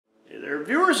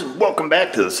there, viewers, and welcome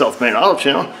back to the Self-Made Auto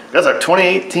Channel. That's our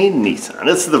 2018 Nissan.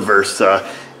 This is the Versa.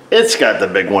 It's got the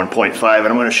big 1.5, and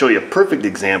I'm going to show you a perfect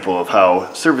example of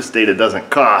how service data doesn't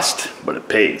cost, but it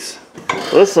pays.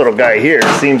 So this little guy here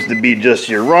seems to be just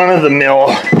your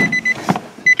run-of-the-mill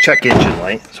check engine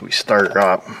light. So we start her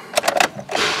up.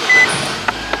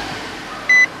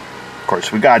 Of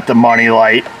course, we got the money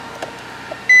light.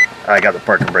 I got the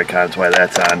parking brake on, that's why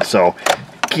that's on. So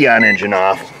key on, engine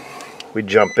off. We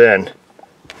jump in.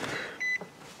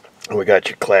 We got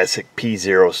your classic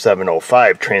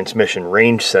P0705 transmission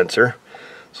range sensor.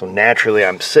 So naturally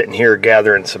I'm sitting here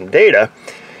gathering some data,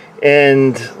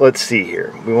 and let's see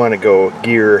here. We want to go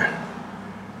gear,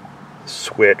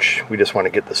 switch. We just want to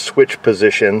get the switch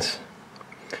positions,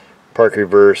 park,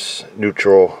 reverse,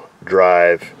 neutral,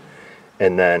 drive,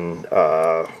 and then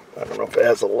I don't know if it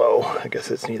has a low. I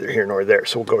guess it's neither here nor there.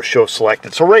 So we'll go show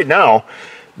selected. So right now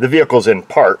the vehicle's in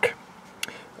park.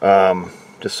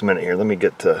 Just a minute here, let me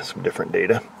get to some different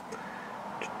data.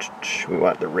 We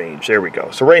want the range, there we go.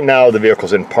 So right now the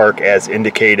vehicle's in park as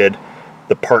indicated.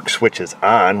 The park switch is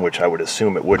on, which I would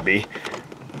assume it would be.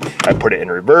 I put it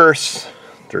in reverse,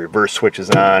 the reverse switch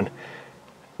is on,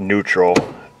 neutral,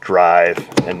 drive,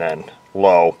 and then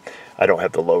low. I don't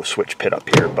have the low switch pit up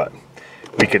here, but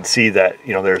we can see that,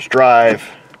 you know, there's drive,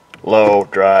 low,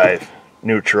 drive,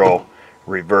 neutral,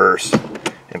 reverse,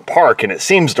 and park, and it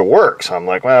seems to work. So I'm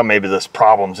like, well, maybe this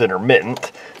problem's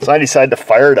intermittent. So I decided to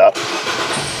fire it up.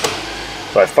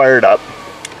 So I fire it up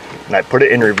and I put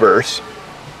it in reverse,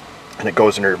 and it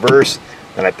goes in reverse.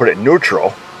 Then I put it in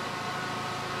neutral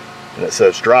and it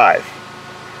says drive.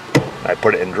 I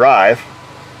put it in drive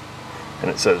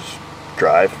and it says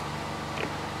drive.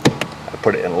 I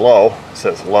put it in low, it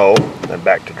says low, then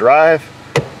back to drive,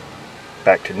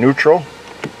 back to neutral.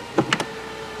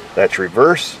 That's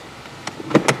reverse,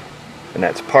 and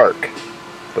that's park.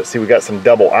 But see, we got some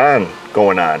double on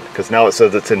going on because now it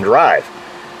says it's in drive.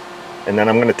 And then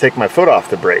I'm going to take my foot off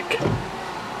the brake,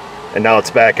 and now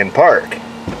it's back in park.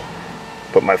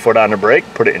 Put my foot on the brake,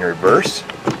 put it in reverse.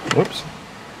 Whoops.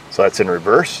 So that's in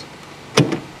reverse.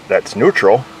 That's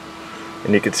neutral.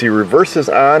 And you can see reverse is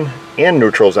on and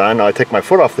neutral's on. Now I take my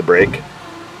foot off the brake,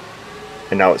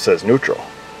 and now it says neutral.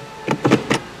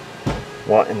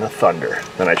 What in the thunder?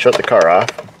 Then I shut the car off.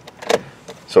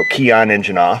 So key on,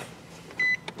 engine off,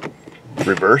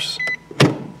 reverse.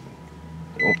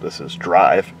 Oh, this is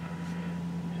drive.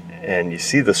 And you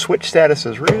see the switch status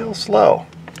is real slow.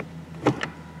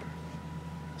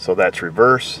 So that's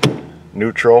reverse,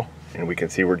 neutral, and we can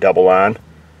see we're double on.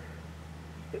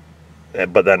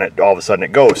 But then all of a sudden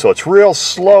it goes. So it's real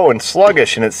slow and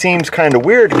sluggish, and it seems kind of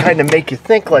weird to kind of make you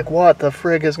think like, what the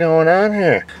frig is going on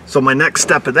here? So my next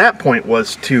step at that point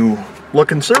was to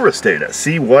look in service data,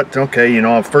 see what, okay, you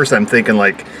know, at first I'm thinking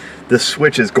like this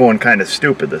switch is going kind of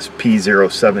stupid, this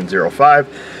P0705.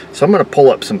 So I'm going to pull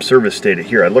up some service data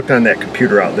here. I looked on that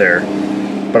computer out there,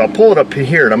 but I'll pull it up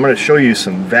here and I'm going to show you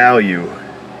some value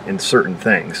in certain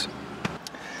things.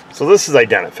 So this is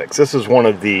Identifix. This is one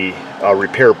of the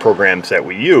repair programs that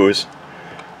we use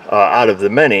out of the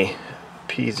many.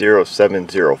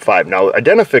 P0705. Now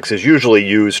Identifix is usually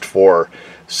used for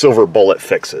silver bullet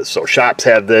fixes. So shops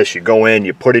have this. You go in,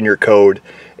 you put in your code,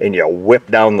 and you whip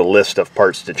down the list of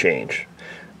parts to change.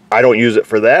 I don't use it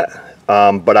for that,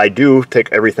 but I do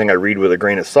take everything I read with a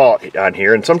grain of salt on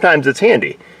here, and sometimes it's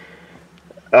handy.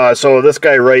 So this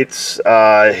guy writes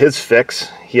his fix.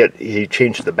 He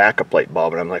changed the backup light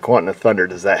bulb, and I'm like, what in the thunder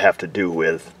does that have to do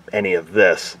with any of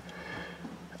this?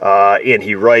 And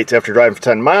he writes, after driving for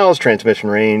 10 miles, transmission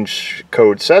range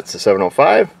code sets to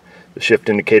 705. The shift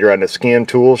indicator on the scan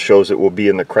tool shows it will be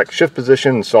in the correct shift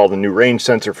position. Install the new range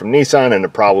sensor from Nissan, and the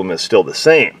problem is still the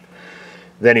same.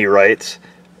 Then he writes,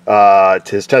 to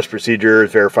his test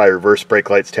procedures, verify reverse brake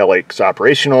lights, tail lights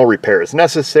operational, repair is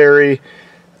necessary.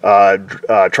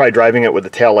 Try driving it with the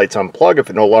tail lights unplugged. If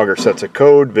it no longer sets a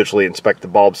code, visually inspect the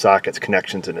bulb sockets,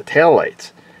 connections, and the tail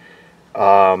lights.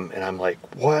 And I'm like,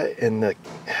 what in the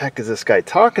heck is this guy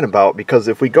talking about? Because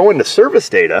if we go into service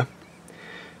data,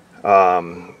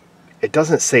 it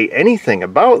doesn't say anything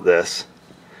about this.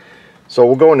 So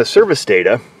we'll go into service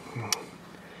data.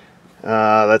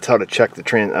 That's how to check the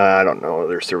I don't know,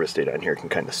 there's service data on here. It can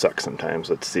kind of suck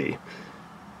sometimes. Let's see.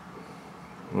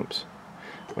 Oops,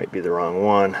 might be the wrong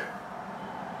one.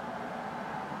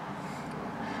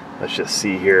 Let's just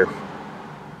see here.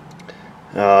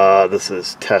 This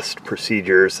is test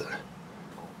procedures.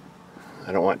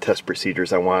 I don't want test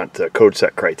procedures, I want code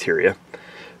set criteria.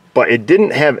 But it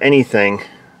didn't have anything.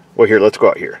 Well, here, let's go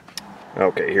out here.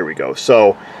 Okay, here we go.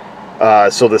 So,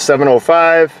 so the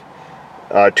 705,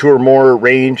 2 or more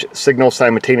range signals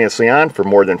simultaneously on for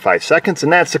more than 5 seconds,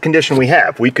 and that's the condition we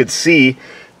have. We could see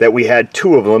that we had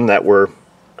 2 of them that were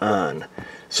on.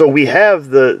 So we have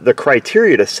the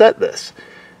criteria to set this.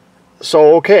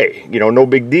 So okay, you know, no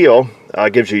big deal.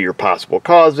 Gives you your possible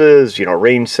causes, you know,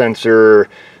 range sensor,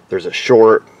 there's a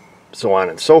short, so on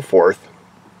and so forth.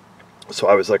 So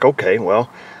I was like, okay, well,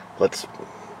 let's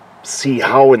see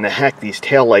how in the heck these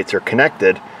taillights are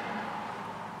connected.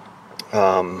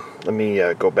 Let me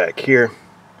go back here.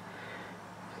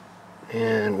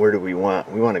 And where do we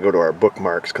want? We want to go to our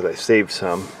bookmarks because I saved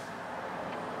some.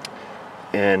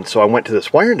 And so I went to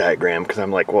this wire diagram because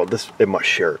I'm like, well, it must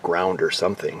share ground or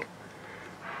something.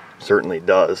 Certainly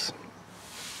does.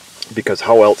 Because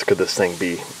how else could this thing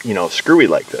be, you know, screwy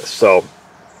like this? So,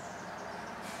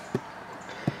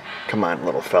 come on,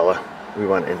 little fella. We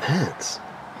want to enhance.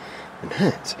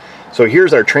 Enhance. So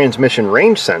here's our transmission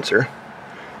range sensor.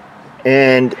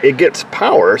 And it gets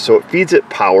power, so it feeds it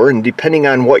power, and depending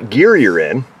on what gear you're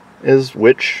in is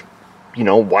which, you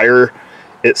know, wire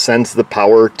it sends the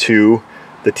power to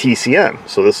the TCM.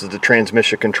 So this is the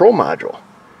transmission control module.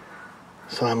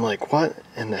 So I'm like, what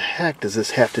in the heck does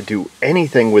this have to do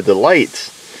anything with the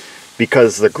lights?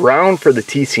 Because the ground for the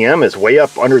TCM is way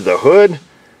up under the hood.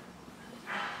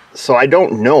 So I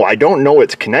don't know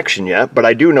its connection yet, but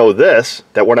I do know this,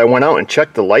 that when I went out and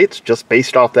checked the lights, just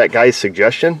based off that guy's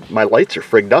suggestion, my lights are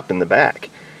frigged up in the back.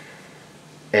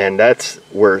 And that's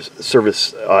where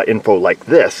service info like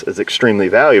this is extremely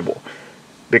valuable.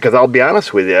 Because I'll be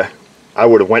honest with you, I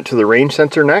would have went to the range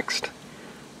sensor next.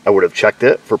 I would have checked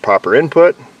it for proper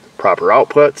input, proper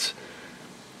outputs,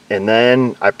 and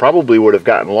then I probably would have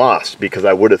gotten lost because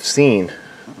I would have seen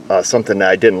something that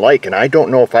I didn't like, and I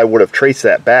don't know if I would have traced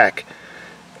that back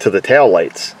to the tail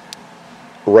lights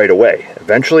right away.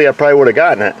 Eventually I probably would have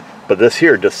gotten it, but this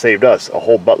here just saved us a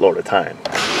whole buttload of time.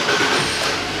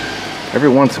 Every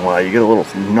once in a while you get a little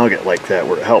nugget like that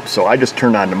where it helps. So I just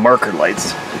turned on the marker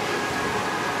lights.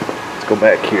 Let's go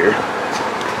back here.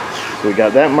 So we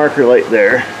got that marker light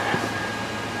there.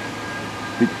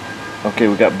 Okay,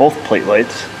 we got both plate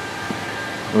lights.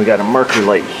 And we got a marker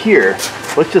light here.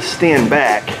 Let's just stand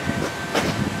back.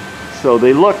 So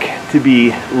they look to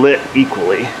be lit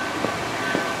equally.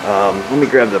 Let me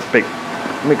grab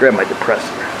my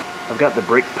depressor. I've got the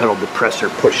brake pedal depressor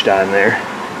pushed on there.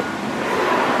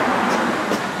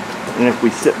 And if we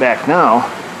sit back now,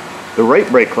 the right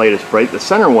brake light is bright, the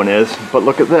center one is, but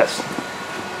look at this.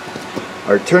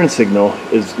 Our turn signal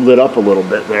is lit up a little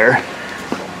bit there.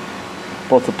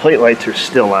 Both the plate lights are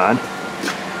still on.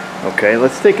 Okay,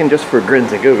 let's take in just for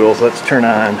grins and googles, let's turn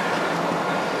on,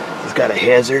 it's got a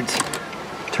hazards.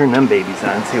 Turn them babies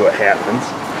on, see what happens.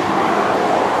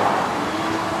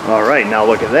 Alright, now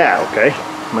look at that, okay?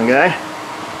 My guy,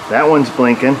 that one's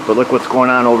blinking, but look what's going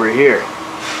on over here.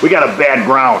 We got a bad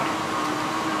ground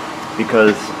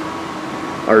because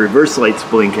our reverse light's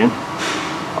blinking,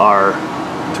 our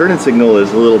turning signal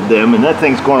is a little dim, and that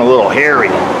thing's going a little hairy.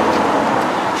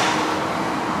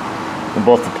 And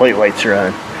both the plate lights are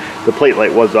on. The plate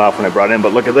light was off when I brought it in,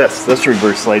 but look at this. This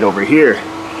reverse light over here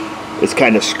is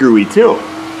kind of screwy too.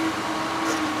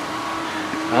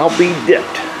 I'll be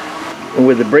dipped. And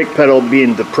with the brake pedal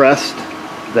being depressed,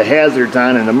 the hazards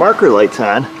on, and the marker lights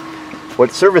on,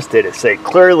 what service did it say?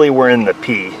 Clearly we're in the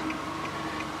P,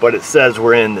 but it says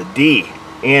we're in the D,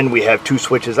 and we have 2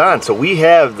 switches on. So we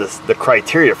have the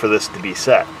criteria for this to be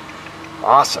set.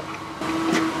 Awesome.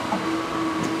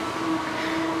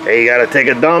 Hey, you gotta take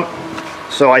a dump.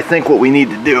 So I think what we need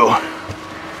to do,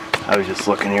 I was just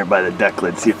looking here by the deck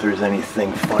lid, see if there's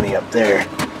anything funny up there.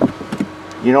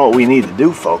 You know what we need to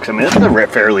do, folks? I mean, this is a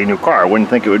fairly new car. I wouldn't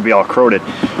think it would be all corroded.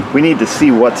 We need to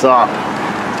see what's up.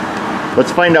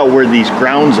 Let's find out where these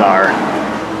grounds are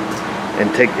and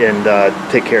take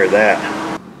care of that.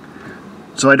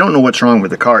 So I don't know what's wrong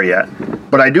with the car yet,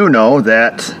 but I do know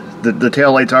that the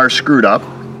taillights are screwed up,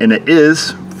 and it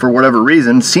is, for whatever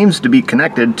reason, seems to be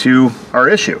connected to our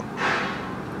issue.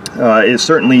 It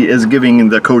certainly is giving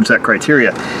the code set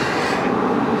criteria.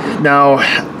 Now,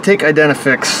 take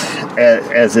Identifix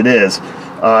as it is.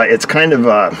 It's kind of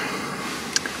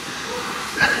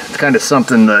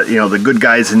something that, you know, the good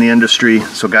guys in the industry,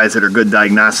 so guys that are good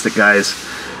diagnostic guys,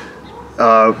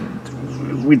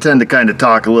 we tend to kind of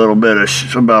talk a little bit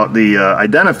about the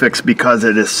Identifix because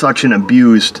it is such an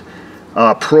abused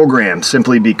program,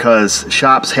 simply because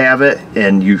shops have it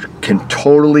and you can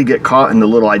totally get caught in the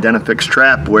little Identifix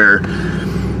trap where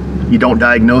you don't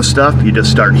diagnose stuff, you just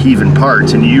start heaving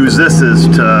parts, and you use this as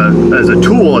a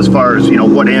tool as far as, you know,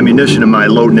 what ammunition am I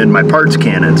loading in my parts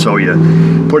cannon. So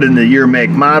you put in the year, make,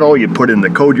 model, you put in the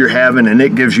code you're having, and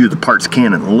it gives you the parts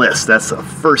cannon list. That's the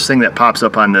first thing that pops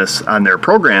up on their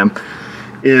program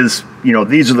is, you know,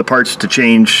 these are the parts to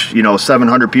change, you know,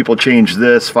 700 people change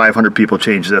this, 500 people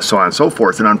change this, so on and so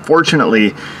forth. And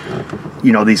unfortunately,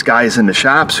 you know, these guys in the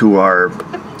shops who are,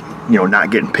 you know, not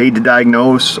getting paid to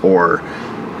diagnose or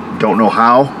don't know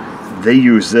how, they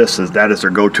use this as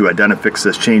their go-to. Identifix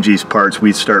this, change these parts.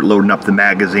 We start loading up the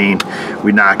magazine,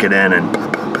 we knock it in,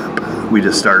 and we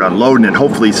just start unloading, and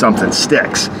hopefully something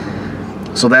sticks.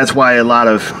 So that's why a lot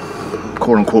of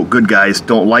quote-unquote good guys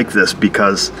don't like this,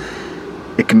 because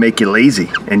it can make you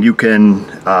lazy, and you can,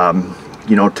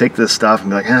 you know, take this stuff and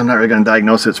be like, I'm not really going to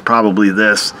diagnose it, it's probably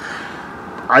this.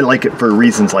 I like it for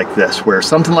reasons like this, where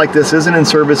something like this isn't in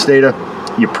service data.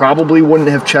 You probably wouldn't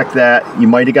have checked that. You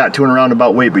might have got to in a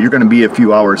roundabout way, but you're going to be a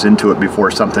few hours into it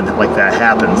before something like that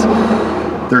happens.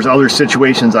 There's other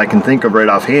situations I can think of right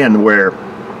offhand where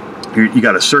you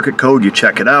got a circuit code, you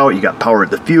check it out, you got power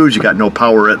at the fuse, you got no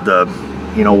power at the,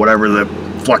 you know, whatever the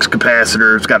flux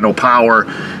capacitor, it's got no power,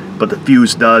 but the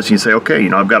fuse does. You say, okay, you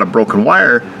know, I've got a broken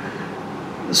wire.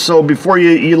 So before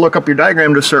you look up your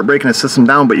diagram to start breaking the system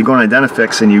down, but you go on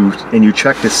Identifix and you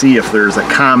check to see if there's a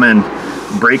common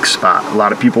break spot. A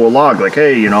lot of people will log like,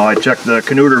 hey, you know, I checked the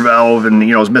conductor valve and,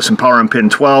 you know, it's missing power on pin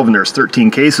 12, and there's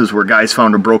 13 cases where guys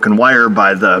found a broken wire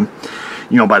by the,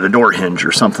 you know, by the door hinge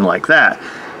or something like that.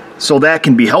 So that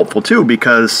can be helpful too,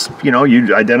 because, you know,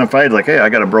 you identified like, hey, I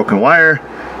got a broken wire.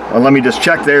 Well, let me just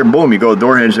check there. Boom, you go to the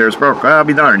door hinge there, it's broke. I'll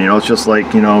be darned. You know, it's just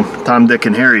like, you know, Tom, Dick,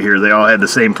 and Harry here. They all had the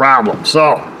same problem.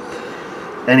 So,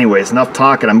 anyways, enough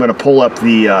talking. I'm going to pull up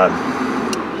the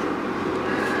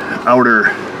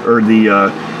outer, or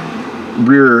the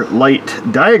rear light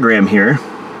diagram here.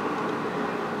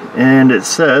 And it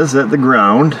says that the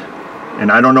ground,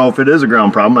 and I don't know if it is a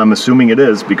ground problem. I'm assuming it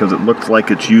is, because it looks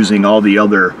like it's using all the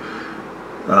other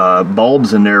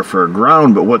bulbs in there for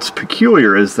ground. But what's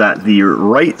peculiar is that the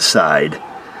right side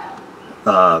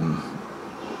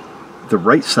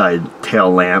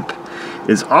tail lamp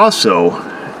is also,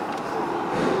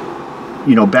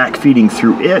 you know, back feeding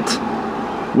through it,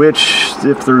 which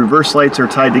if the reverse lights are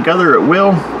tied together, it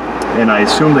will, and I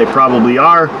assume they probably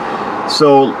are.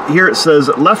 So here it says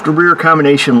left rear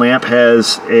combination lamp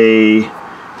has a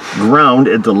ground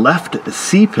at the left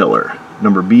C pillar,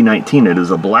 number B19. It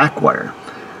is a black wire,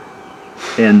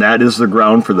 and that is the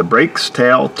ground for the brakes,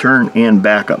 tail, turn, and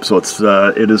backup. So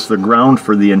it is the ground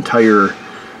for the entire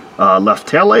left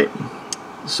tail light.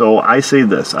 So I say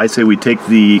this, I say we take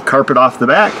the carpet off the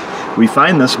back, we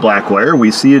find this black wire, we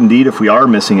see indeed if we are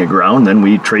missing a ground, then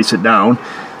we trace it down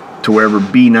to wherever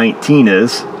B19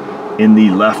 is in the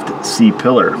left C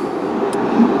pillar.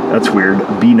 That's weird,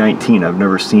 B19, I've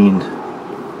never seen,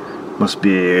 must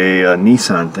be a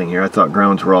Nissan thing here. I thought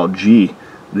grounds were all G.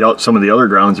 Some of the other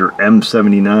grounds are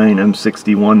M79,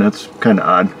 M61, that's kind of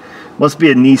odd. Must be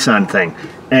a Nissan thing.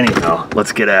 Anyhow,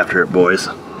 let's get after it, boys.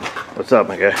 What's up,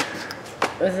 my guy?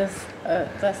 Is this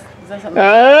something?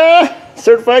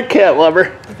 Certified cat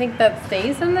lover. You think that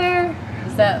stays in there?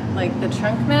 Is that like the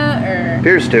trunk mat, or?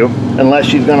 Appears to, unless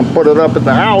she's gonna put it up at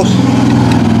the house.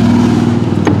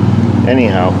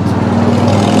 Anyhow.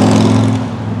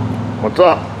 What's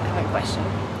up? I have a question.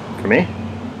 For me?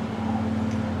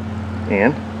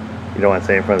 And? You don't want to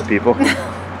say in front of the people?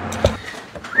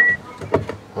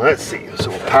 Well, let's see. So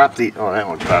we'll pop the, oh, that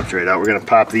one popped right out. We're gonna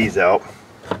pop these out.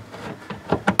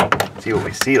 See what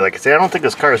we see. Like I say, I don't think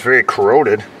this car is very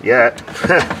corroded yet.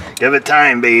 Give it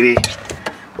time, baby.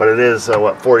 But it is,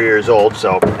 what, 4 years old,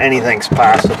 so anything's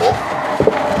possible.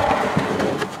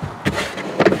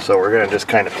 So we're going to just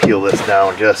kind of peel this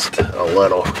down just a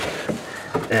little.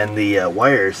 And the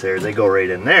wires there, they go right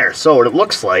in there. So what it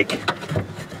looks like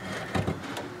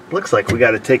we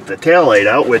got to take the tail light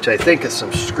out, which I think is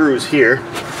some screws here.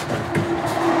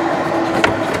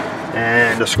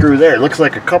 And a screw there. It looks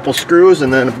like a couple screws,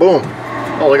 and then boom.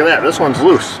 Oh, look at that. This one's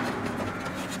loose.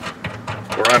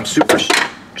 Or I'm super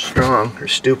strong, or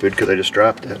stupid, because I just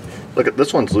dropped it. Look at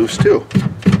this one's loose too.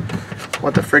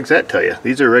 What the frig's that tell you?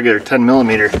 These are regular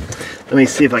 10mm. Let me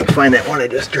see if I can find that one I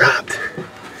just dropped.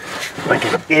 Like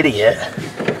an idiot.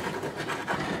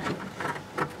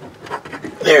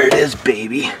 There it is,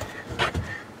 baby.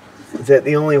 Is that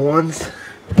the only ones?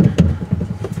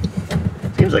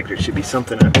 Seems like there should be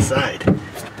something on the side.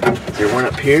 Is there one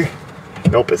up here?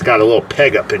 Nope, it's got a little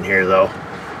peg up in here though.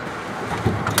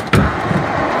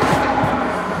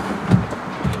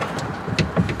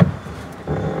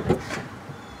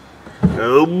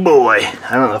 Oh boy,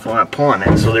 I don't know if I'm not pulling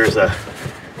it. So there's a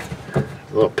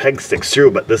The little peg sticks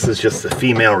through, but this is just the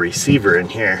female receiver in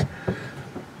here.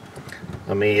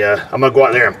 Let me, I'm gonna go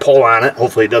out there and pull on it.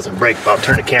 Hopefully it doesn't break, but I'll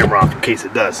turn the camera off in case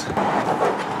it does.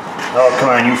 Oh, come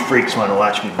on, you freaks want to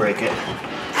watch me break it.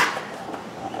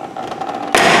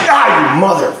 Ah, you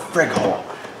mother frig hole.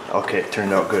 Okay, it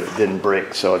turned out good, it didn't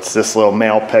break. So it's this little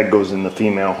male peg goes in the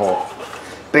female hole.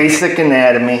 Basic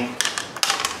anatomy.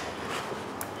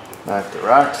 Knock the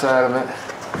rocks out of it.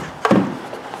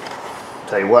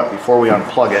 Tell you what, before we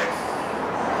unplug it,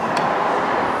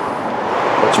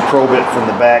 let you probe it from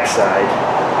the back side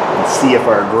and see if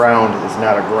our ground is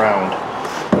not a ground.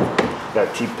 Got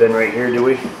a T-pin right here, do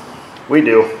we? We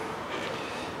do.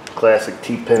 Classic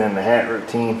T-pin in the hat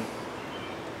routine.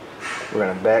 We're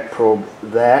gonna back probe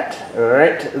that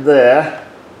right there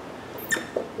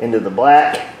into the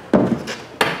black.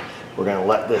 We're gonna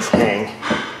let this hang.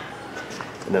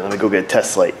 And then let me go get a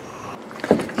test light.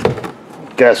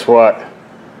 Guess what?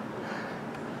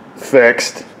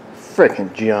 Fixed.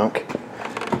 Freaking junk.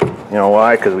 You know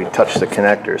why? Because we touched the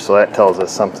connector, so that tells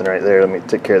us something right there. Let me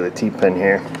take care of the T-pin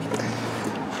here.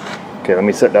 Okay, let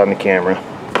me set down the camera,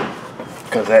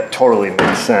 because that totally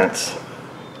makes sense.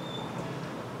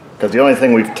 Because the only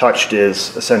thing we've touched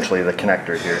is essentially the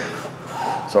connector here.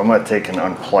 So I'm going to take and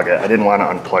unplug it. I didn't want to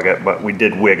unplug it, but we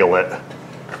did wiggle it.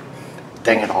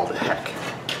 Dang it all to heck.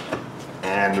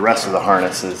 And the rest of the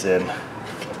harness is in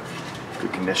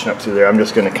good condition up through there. I'm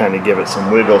just going to kind of give it some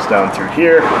wiggles down through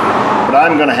here. But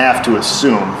I'm going to have to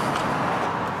assume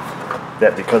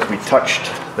that because we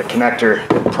touched the connector,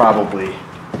 it probably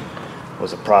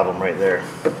was a problem right there.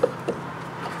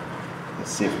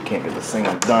 Let's see if we can't get this thing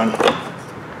undone.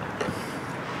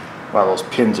 Wow, those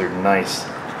pins are nice.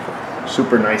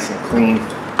 Super nice and clean.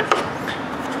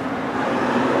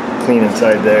 Clean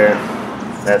inside there.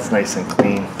 That's nice and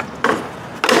clean.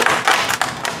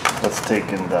 Let's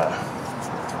take and let's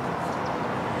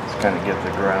kind of get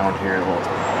the ground here, a little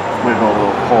wiggle, a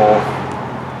little pull.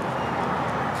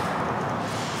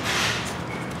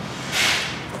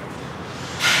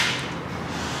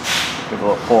 Give a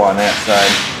little pull on that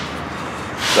side.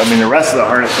 So, I mean, the rest of the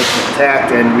harness looks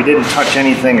intact, and we didn't touch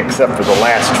anything except for the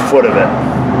last foot of it.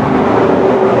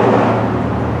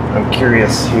 I'm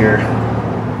curious here.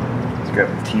 Let's grab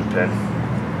the T-pin.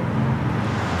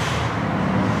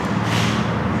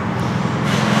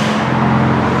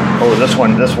 Oh, this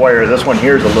one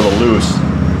here is a little loose.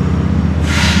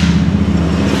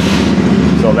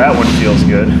 So that one feels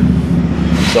good.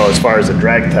 So as far as a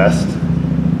drag test,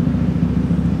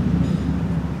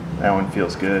 that one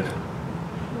feels good.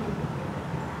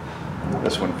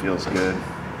 This one feels good.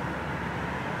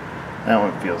 That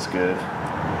one feels good.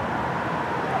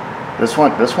 This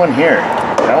one here,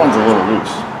 that one's a little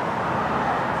loose.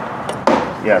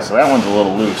 Yeah, so that one's a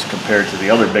little loose compared to the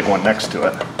other big one next to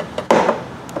it.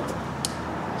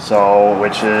 So,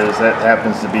 that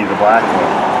happens to be the black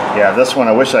one. Yeah, this one,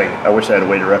 I wish I had a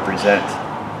way to represent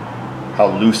how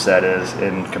loose that is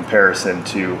in comparison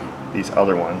to these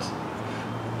other ones.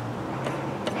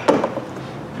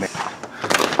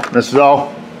 Mrs. O,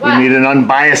 we need an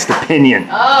unbiased opinion.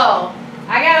 Oh,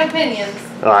 I got opinions.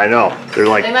 Oh, I know. They're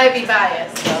like... They might be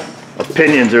biased, so.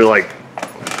 Opinions are like...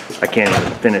 I can't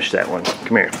even finish that one.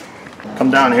 Come here. Come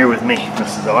down here with me,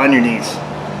 Mrs. O, on your knees.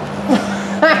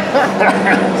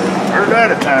 Heard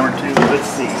that a time or two. Let's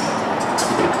see.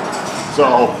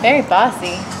 So... Very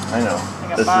bossy. I know.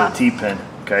 Like This is a T-pin,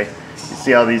 okay? You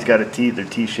see how these got a T? They're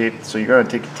T-shaped. So you're going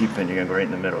to take a T-pin, you're going to go right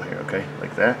in the middle here, okay?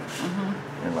 Like that.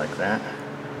 And like that.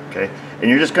 Okay? And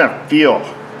you're just going to feel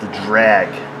the drag.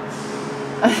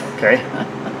 Okay?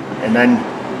 And then,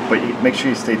 but make sure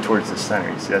you stay towards the center.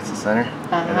 You see that's the center?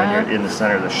 And then you're in the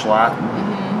center of the slot.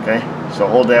 Okay? So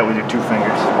hold that with your two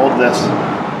fingers. Hold this.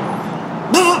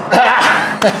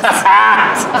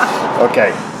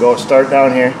 Okay, go start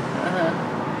down here.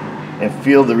 And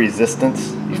feel the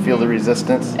resistance. You feel the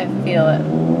resistance? I feel it.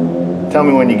 Tell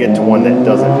me when you get to one that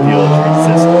doesn't feel as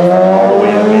resistant all the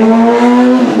way to me.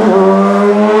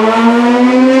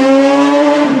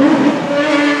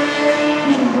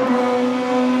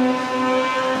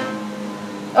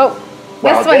 Oh,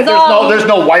 Well, this one's all... there's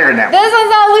no wire in that one. This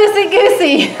one's all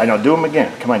loosey-goosey. I know, do them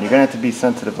again. Come on, you're going to have to be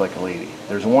sensitive like a lady.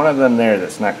 There's one of them there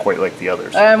that's not quite like the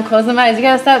others. I'm closing my eyes. You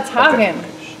gotta stop talking. Okay.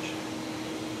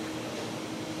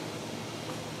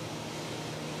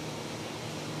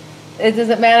 It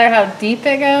doesn't matter how deep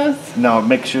it goes? No,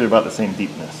 make sure they're about the same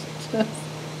deepness.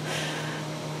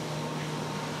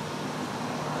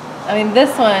 I mean, this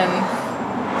one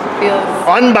feels...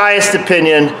 Unbiased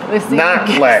opinion, not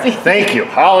flat. Thank you.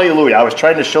 Hallelujah. I was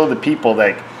trying to show the people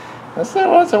that That's that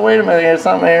one. So wait a minute, there's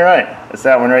something ain't right. It's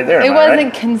that one right there. It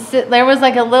wasn't there was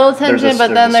like a little tension,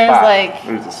 but then there's like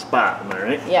there's a spot. Am I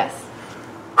right? yes.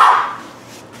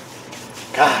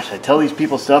 Gosh, I tell these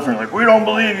people stuff and they're like, we don't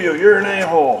believe you. You're an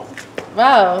a-hole.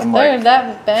 Wow, they're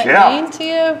like, that mean to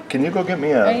you? Can you go get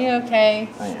me a... Are you okay?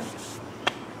 I am.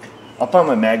 I'll put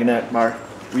my magnet bar.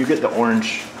 Will you get the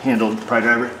orange handled pry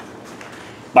driver?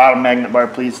 Bottom magnet bar,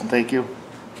 please, and thank you.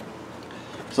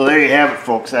 So there you have it,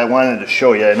 folks. I wanted to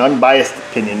show you an unbiased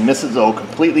opinion. Mrs. O,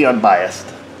 completely unbiased.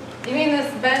 You mean this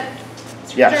bent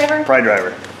screwdriver? Yes, pry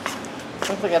driver.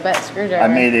 Looks like a bent screwdriver. I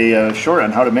made a short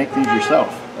on how to make these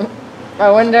yourself. I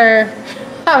wonder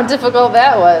how difficult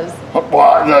that was.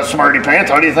 Well, the smarty pants,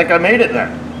 how do you think I made it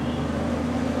then?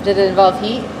 Did it involve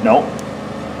heat? No.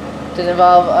 Did it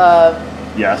involve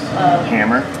Yes.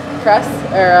 Hammer. press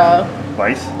or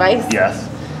Vice. Vice? Yes.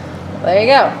 There you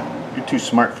go. You're too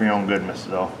smart for your own good,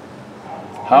 Mrs. O.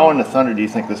 How in the thunder do you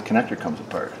think this connector comes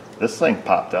apart? This thing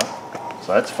popped up,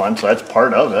 so that's fun. So that's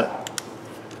part of it.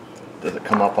 Does it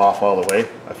come up off all the way?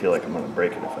 I feel like I'm going to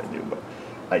break it if I do, but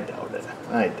I doubt it.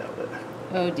 I doubt it.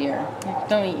 Oh dear.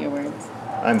 Don't eat your words.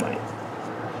 I might.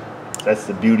 That's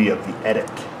the beauty of the edit.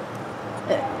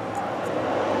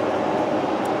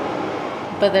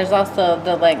 But there's also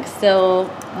the like still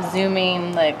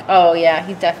zooming like, oh yeah,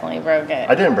 he definitely broke it.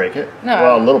 I didn't break it. No.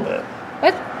 Well, a little bit.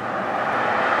 What?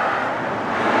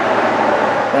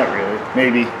 Not really.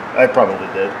 Maybe. I probably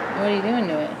did. What are you doing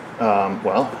to it?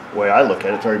 Well, the way I look at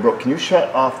it, it's already broke. Can you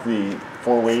shut off the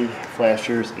four-way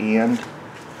flashers and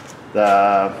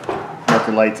the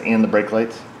marker lights and the brake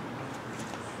lights?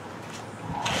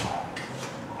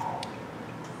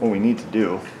 What we need to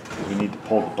do is we need to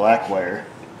pull the black wire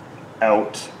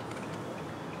out.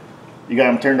 You got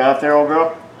them turned off there, old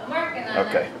girl? I'm working on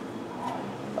Okay.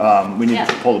 it. We need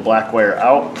to pull the black wire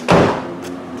out.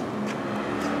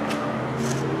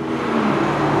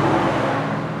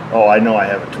 Oh, I know I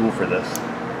have a tool for this.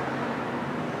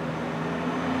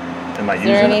 Am I using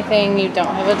it? Is there anything you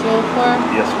don't have a tool for?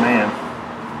 Yes, ma'am.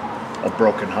 A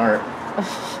broken heart.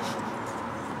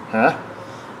 Huh?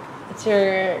 It's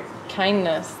your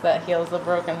kindness that heals a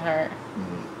broken heart.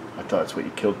 I thought that's what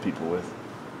you killed people with.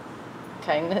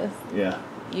 Kindness? Yeah.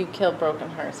 You kill broken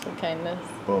hearts with kindness.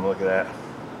 Boom, look at that.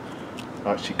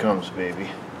 Out she comes, baby.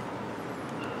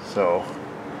 So,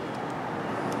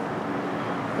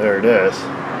 there it is.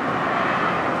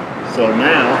 So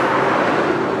now,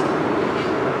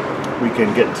 we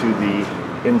can get to the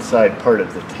inside part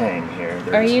of the tang here.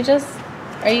 Are you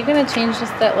going to change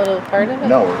just that little part of it?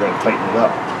 No, we're going to tighten it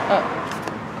up. Oh.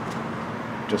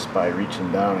 Just by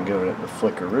reaching down and giving it the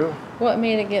flickeroo. What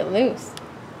made it get loose?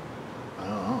 I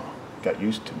don't know. Got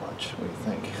used too much. What do you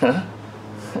think?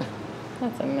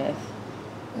 That's a myth.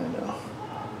 I know.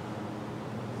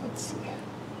 Let's see.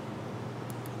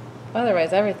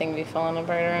 Otherwise, everything would be falling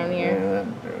apart around here. Yeah,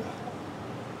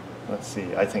 let's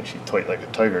see. I think she's tight like a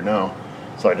tiger now.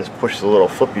 So I just push the little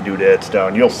flippy doodads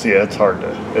down. You'll see it. It's hard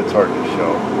to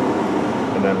show.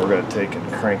 And then we're going to take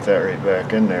and crank that right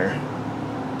back in there,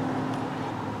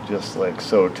 just like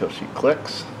so, till she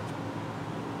clicks.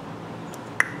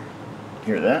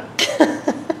 Hear that?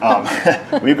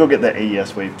 We go get that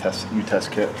AES Wave test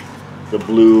kit, the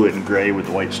blue and gray with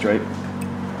the white stripe.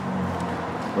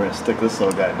 We're gonna stick this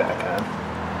little guy back on.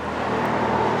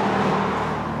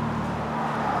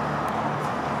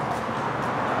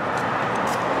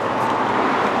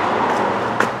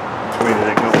 Where did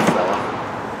it go, fella?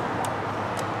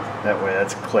 That way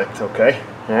that's clicked, okay?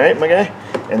 All right, my guy.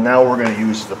 And now we're gonna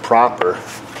use the proper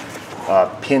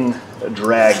pin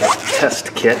drag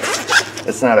test kit.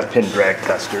 It's not a pin drag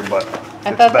tester, but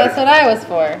I thought that's what I was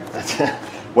for.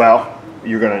 Well,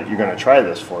 you're gonna try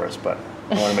this for us, but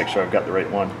I want to make sure I've got the right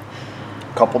one.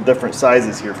 A couple different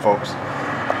sizes here, folks.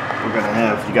 We're gonna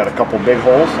have, you got a couple big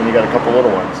holes and you got a couple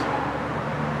little ones.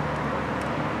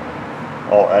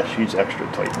 Oh, she's extra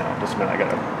tight now. Just a minute, I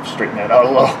gotta straighten that out a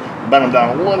little. Bend them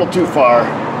down a little too far.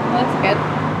 That's good.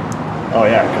 Oh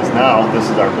yeah, because now this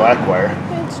is our black wire.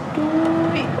 It's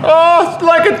tight. Oh, it's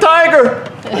like a tiger.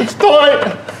 It's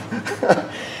tight.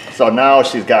 So now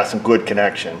she's got some good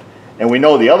connection. And we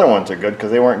know the other ones are good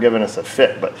because they weren't giving us a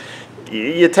fit, but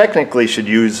you technically should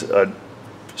use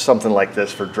something like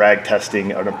this for drag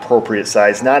testing, an appropriate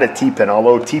size, not a T-pin,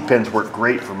 although T-pins work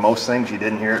great for most things. You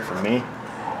didn't hear it from me.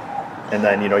 And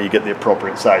then, you get the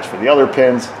appropriate size for the other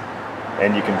pins,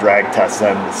 and you can drag test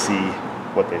them to see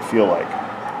what they feel like.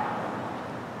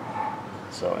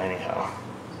 So anyhow,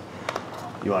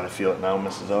 you want to feel it now,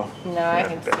 Mrs. O? No, I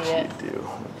can see it. You do.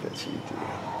 I bet you do.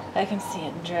 I can see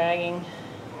it dragging.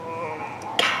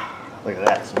 Look at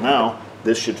that. So now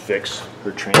this should fix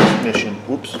her transmission,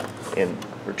 oops, and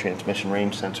her transmission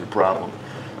range sensor problem.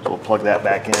 So we'll plug that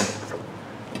back in.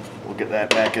 We'll get that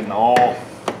back in the all.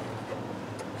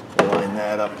 Line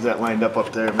that up. Is that lined up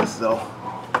there, Mrs. O?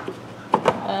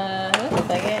 Looks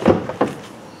like it.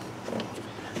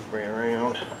 Bring it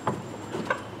around.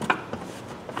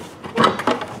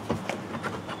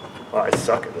 Oh, I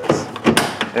suck at this.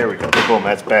 There we go. Boom,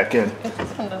 that's back in. This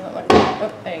one doesn't look.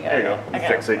 Oh, there you go. There you go. I got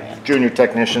Fix it it. for you. Junior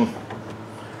technician.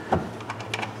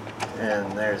 And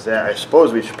there's that. I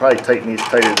suppose we should probably tighten these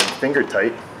tighter than finger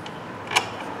tight.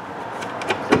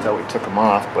 That's how we took them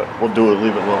off, but we'll do it,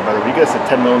 leave it a little better. Will you guys a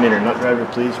 10mm nut driver,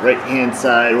 please? Right hand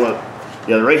side. Well,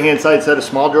 yeah, the right hand side set of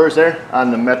small drawers there on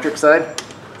the metric side.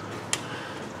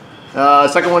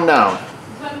 Second one down.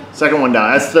 Second one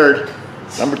down. That's third.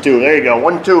 Number 2. There you go.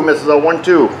 1, 2, Mrs. O. 1,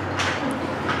 2.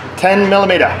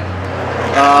 10mm.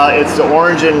 It's the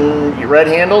orange and red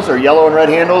handles, or yellow and red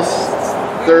handles.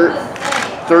 Third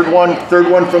one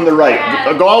from the right.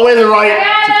 Go all the way to the right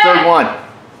to third one.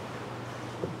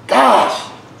 Gosh.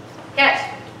 Catch.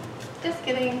 Just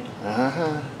kidding.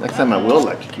 Next time I will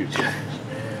electrocute you.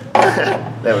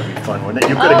 That would be fun, wouldn't it?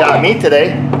 You could have got me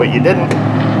today, but you didn't.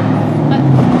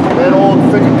 That old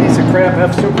freaking piece of crap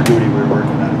F Super Duty we were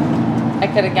working on. I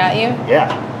could have got you?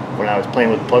 Yeah, when I was playing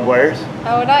with plug wires.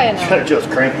 How would I know? Just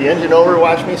crank the engine over and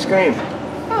watch me scream.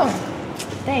 Oh,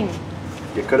 dang.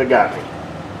 You could have got me.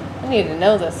 I need to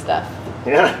know this stuff.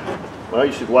 Yeah. Well,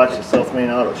 you should watch the Self-Made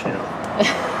Auto channel.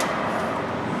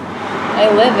 I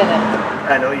live in it.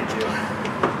 I know you do.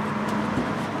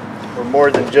 We're more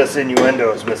than just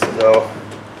innuendos, Mrs. O.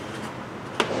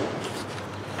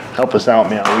 Help us out,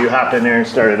 man. Will you hop in there and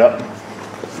start it up?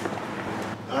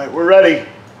 All right, we're ready.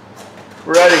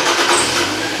 We're ready.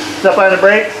 Step on the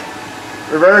brakes.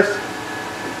 Reverse.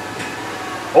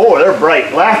 Oh, they're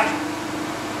bright. Left.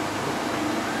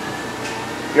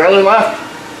 Your other left.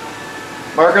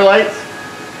 Marker lights.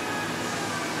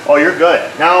 Oh, you're good.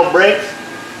 Now brakes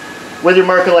with your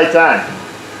marker lights on.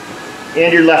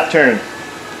 And your left turn.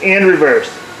 And reverse.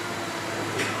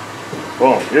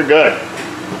 Boom, you're good.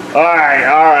 Alright,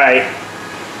 alright.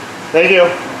 Thank you.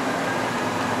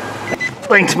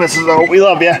 Thanks, Mrs. O. We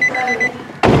love you.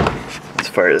 Let's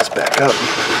fire this back up.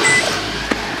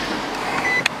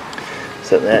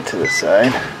 Set that to the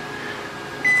side.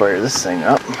 Fire this thing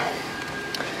up.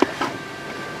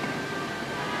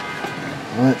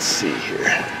 Let's see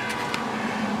here.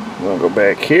 We'll go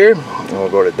back here and we'll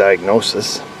go to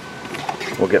diagnosis.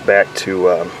 We'll get back to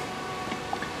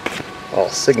all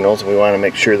signals. We want to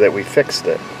make sure that we fixed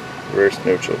it. Reverse,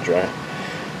 neutral, drive,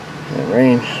 and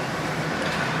range.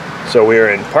 So we are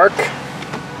in park,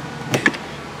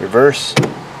 reverse,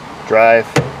 drive,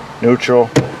 neutral,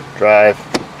 drive,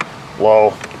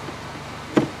 low,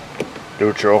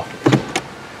 neutral.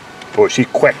 Oh, she's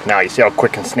quick now. You see how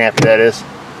quick and snappy that is?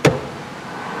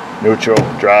 Neutral,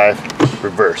 drive,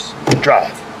 reverse,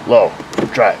 drive, low,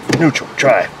 drive, neutral,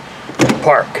 drive,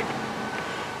 park.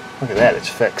 Look at that, it's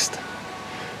fixed.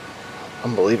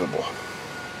 Unbelievable.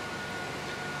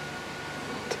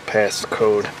 To pass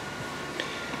code,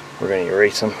 we're going to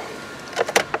erase them.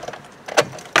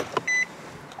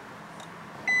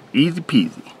 Easy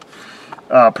peasy.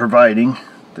 Providing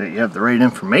that you have the right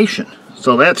information.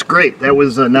 So that's great. That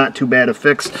was not too bad a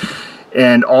fix.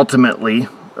 And ultimately,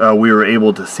 we were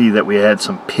able to see that we had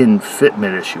some pin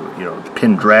fitment issue. You know,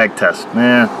 pin drag test.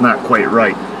 Not quite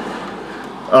right.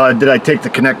 Did I take the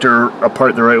connector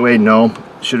apart the right way? No.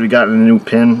 Should we gotten a new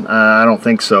pin? I don't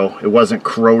think so. It wasn't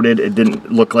corroded. It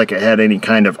didn't look like it had any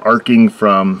kind of arcing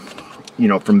from, you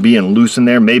know, from being loose in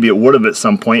there. Maybe it would have at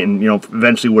some point, and you know,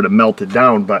 eventually would have melted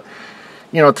down. But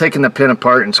you know, taking the pin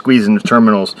apart and squeezing the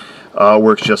terminals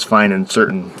works just fine in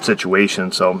certain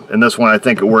situations. So in this one, I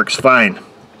think it works fine.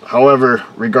 However,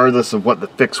 regardless of what the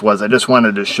fix was, I just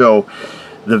wanted to show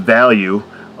the value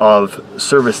of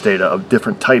service data, of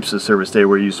different types of service data.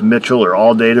 We use Mitchell or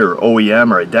AllData or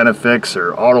OEM or Identifix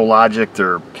or AutoLogic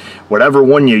or whatever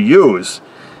one you use.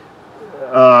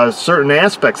 Certain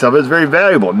aspects of it is very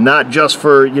valuable, not just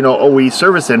for, you know, OE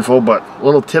service info, but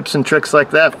little tips and tricks like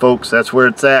that, folks. That's where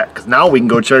it's at, because now we can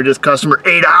go charge this customer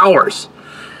 8 hours.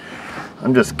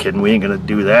 I'm just kidding. We ain't gonna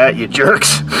do that, you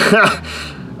jerks.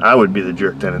 I would be the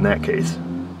jerk then in that case.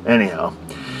 Anyhow,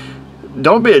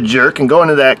 don't be a jerk and go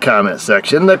into that comment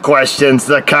section. The questions,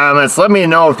 the comments. Let me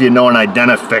know if you know an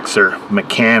Identifix or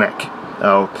mechanic.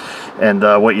 And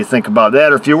what you think about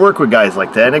that, or if you work with guys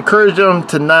like that. And encourage them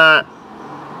to not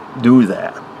do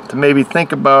that. To maybe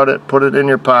think about it, put it in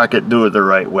your pocket, do it the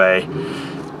right way.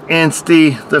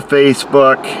 Insty, the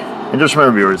Facebook. And just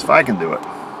remember, viewers, if I can do it,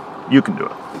 you can do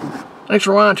it. Thanks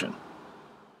for watching.